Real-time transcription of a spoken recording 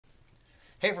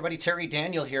Hey everybody, Terry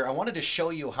Daniel here. I wanted to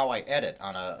show you how I edit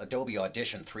on Adobe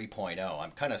Audition 3.0. I'm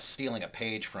kind of stealing a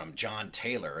page from John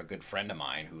Taylor, a good friend of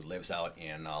mine who lives out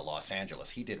in Los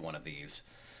Angeles. He did one of these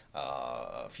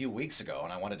a few weeks ago,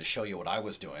 and I wanted to show you what I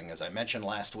was doing. As I mentioned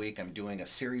last week, I'm doing a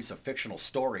series of fictional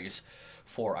stories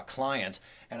for a client,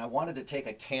 and I wanted to take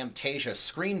a Camtasia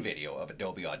screen video of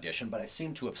Adobe Audition, but I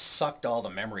seem to have sucked all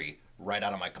the memory right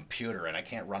out of my computer, and I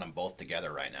can't run them both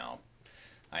together right now.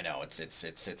 I know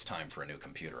it's time for a new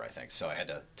computer, I think. So I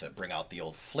had to bring out the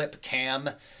old flip cam,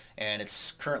 and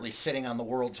it's currently sitting on the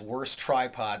world's worst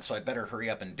tripod, so I better hurry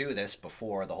up and do this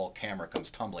before the whole camera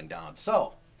comes tumbling down.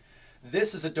 So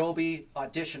this is Adobe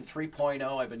Audition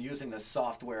 3.0. I've been using this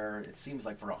software, it seems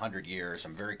like, for 100 years.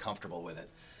 I'm very comfortable with it.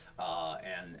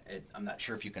 I'm not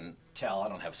sure if you can tell, I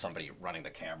don't have somebody running the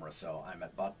camera, so I'm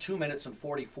at about 2 minutes and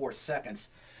 44 seconds.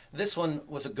 This one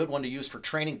was a good one to use for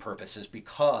training purposes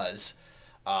because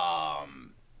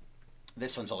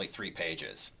this one's only 3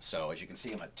 pages. So as you can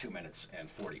see, I'm at 2 minutes and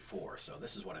 44. So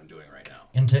this is what I'm doing right now.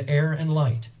 Into air and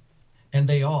light, and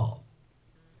they all.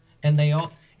 And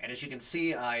as you can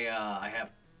see, I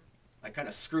kind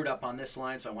of screwed up on this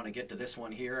line, so I want to get to this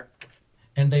one here.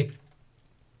 And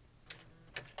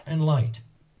light,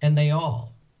 and they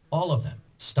all of them,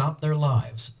 stop their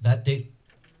lives that day.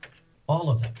 All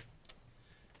of them.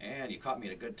 And you caught me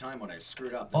at a good time when I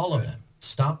screwed up. All of them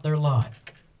stop their lives.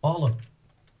 All of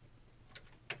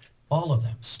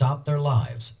them stop their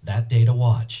lives that day to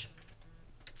watch.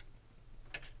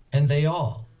 And they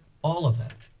all of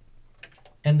them.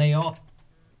 And they all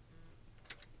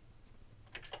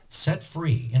set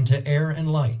free into air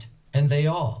and light. And they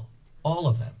all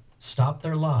of them stop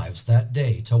their lives that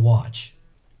day to watch.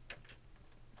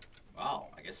 Wow,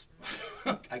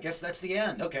 I guess that's the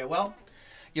end. Okay, well,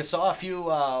 you saw a few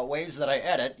ways that I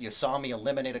edit. You saw me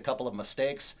eliminate a couple of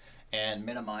mistakes and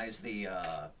minimize the,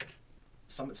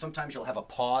 sometimes you'll have a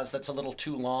pause that's a little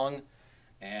too long,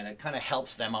 and it kind of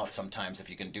helps them out sometimes if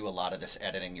you can do a lot of this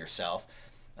editing yourself.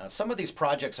 Some of these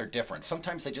projects are different.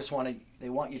 Sometimes they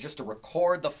want you just to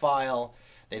record the file.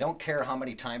 They don't care how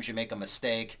many times you make a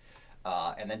mistake,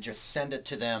 and then just send it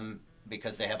to them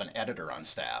because they have an editor on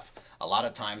staff. A lot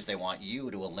of times they want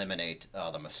you to eliminate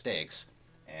the mistakes.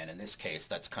 And in this case,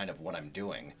 that's kind of what I'm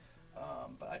doing.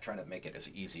 But I try to make it as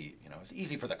easy, as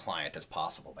easy for the client as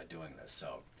possible by doing this.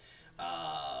 So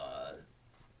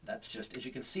that's just, as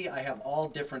you can see, I have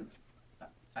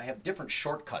different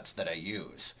shortcuts that I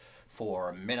use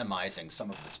for minimizing some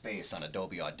of the space on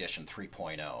Adobe Audition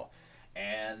 3.0.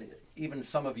 And even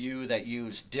some of you that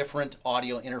use different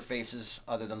audio interfaces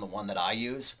other than the one that I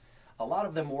use, a lot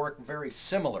of them work very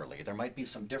similarly. There might be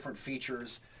some different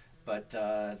features, but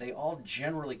they all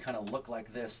generally kind of look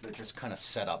like this. They're just kind of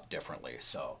set up differently.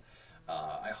 So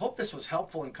I hope this was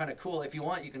helpful and kind of cool. If you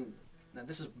want, you can,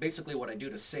 this is basically what I do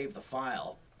to save the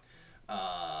file.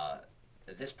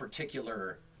 This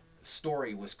particular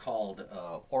story was called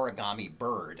Origami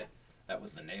Bird. That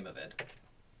was the name of it.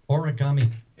 Origami.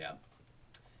 Yeah.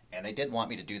 And they did want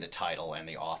me to do the title and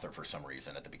the author for some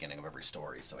reason at the beginning of every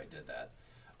story, so I did that.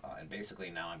 And basically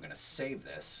now I'm going to save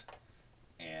this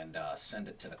and send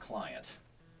it to the client.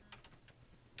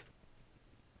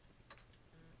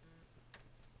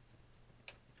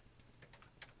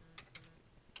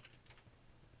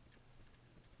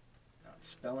 Not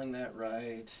spelling that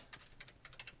right.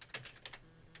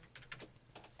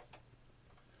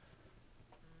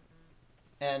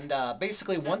 And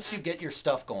basically, once you get your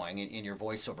stuff going in your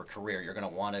voiceover career, you're going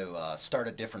to want to start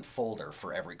a different folder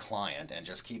for every client and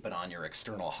just keep it on your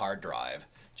external hard drive,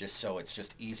 just so it's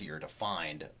just easier to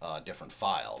find different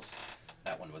files.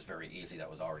 That one was very easy.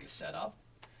 That was already set up.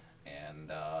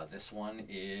 And this one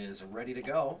is ready to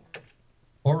go.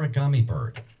 Origami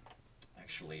Bird.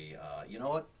 Actually, you know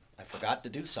what? I forgot to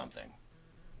do something.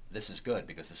 This is good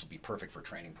because this will be perfect for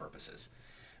training purposes.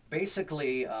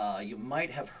 Basically, you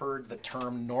might have heard the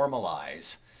term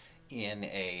normalize in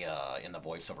the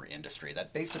voiceover industry.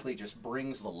 That basically just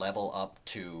brings the level up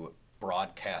to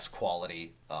broadcast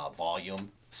quality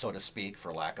volume, so to speak,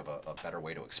 for lack of a better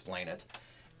way to explain it.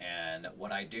 And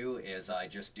what I do is I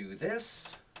just do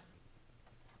this,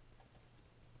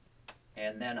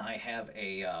 and then I have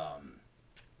a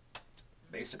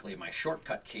basically my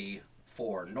shortcut key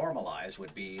for normalize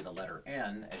would be the letter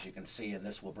N, as you can see, and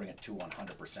this will bring it to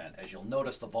 100%. As you'll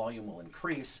notice, the volume will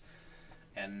increase,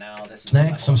 and now this is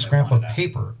snag some scrap of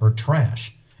paper or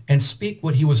trash and speak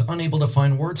what he was unable to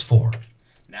find words for.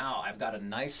 Now I've got a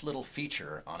nice little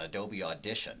feature on Adobe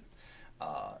Audition.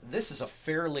 This is a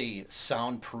fairly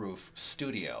soundproof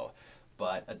studio,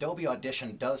 but Adobe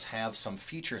Audition does have some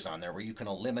features on there where you can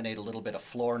eliminate a little bit of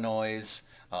floor noise,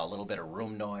 a little bit of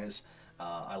room noise.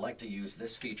 I like to use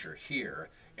this feature here.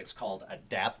 It's called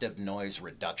adaptive noise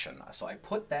reduction. So I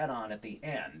put that on at the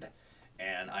end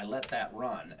and I let that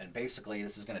run, and basically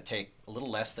this is going to take a little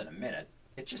less than a minute.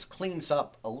 It just cleans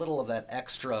up a little of that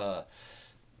extra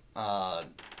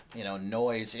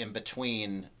noise in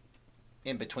between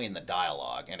the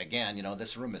dialogue. And again,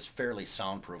 this room is fairly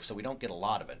soundproof, so we don't get a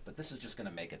lot of it, but this is just going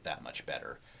to make it that much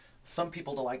better. Some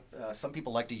people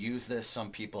like to use this, some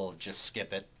people just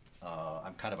skip it.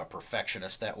 I'm kind of a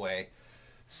perfectionist that way.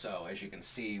 So as you can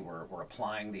see, we're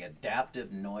applying the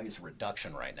adaptive noise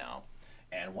reduction right now.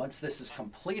 And once this is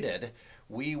completed,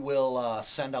 we will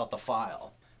send out the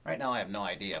file. Right now I have no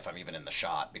idea if I'm even in the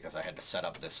shot because I had to set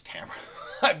up this camera.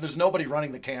 There's nobody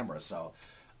running the camera, so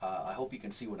I hope you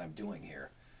can see what I'm doing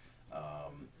here. A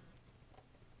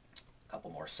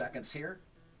couple more seconds here.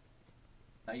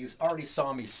 Now you already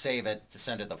saw me save it to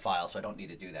send it the file, so I don't need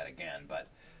to do that again, but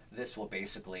this will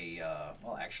basically,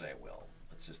 well actually I will.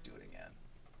 Let's just do it again.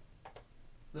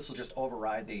 This will just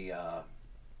overwrite the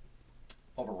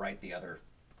other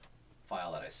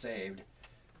file that I saved,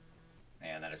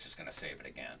 and then it's just going to save it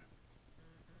again.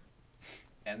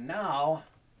 And now,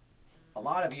 a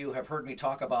lot of you have heard me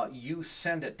talk about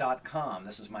YouSendIt.com.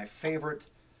 This is my favorite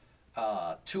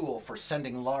tool for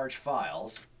sending large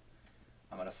files.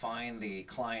 I'm going to find the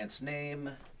client's name.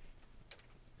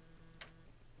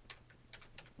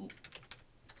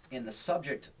 In the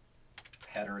subject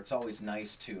header, it's always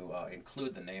nice to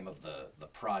include the name of the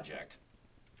project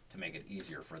to make it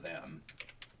easier for them.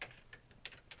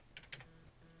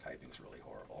 Typing's really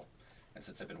horrible. And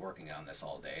since I've been working on this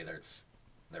all day,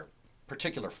 their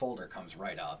particular folder comes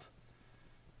right up.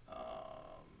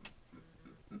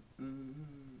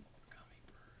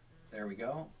 There we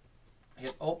go.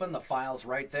 Hit open, the file's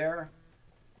right there,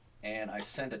 and I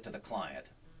send it to the client.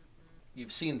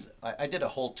 You've seen, I did a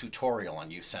whole tutorial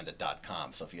on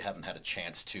YouSendIt.com, so if you haven't had a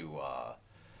chance to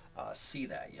see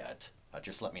that yet,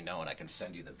 just let me know and I can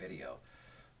send you the video.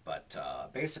 But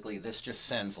basically this just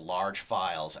sends large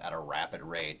files at a rapid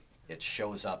rate. It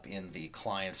shows up in the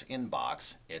client's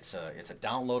inbox. It's a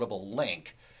downloadable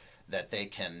link that they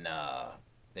can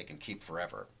keep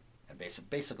forever. And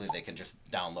basically they can just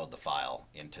download the file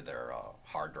into their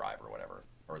hard drive or whatever,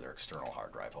 or their external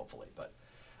hard drive hopefully. But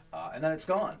and then it's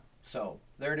gone. So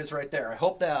there it is right there. I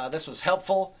hope that this was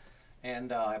helpful,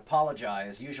 and I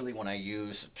apologize. Usually when I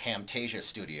use Camtasia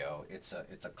Studio, it's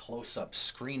a close-up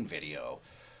screen video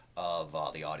of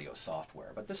the audio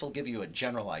software. But this will give you a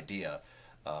general idea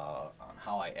on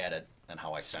how I edit and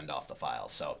how I send off the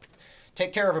files. So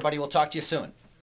take care, everybody. We'll talk to you soon.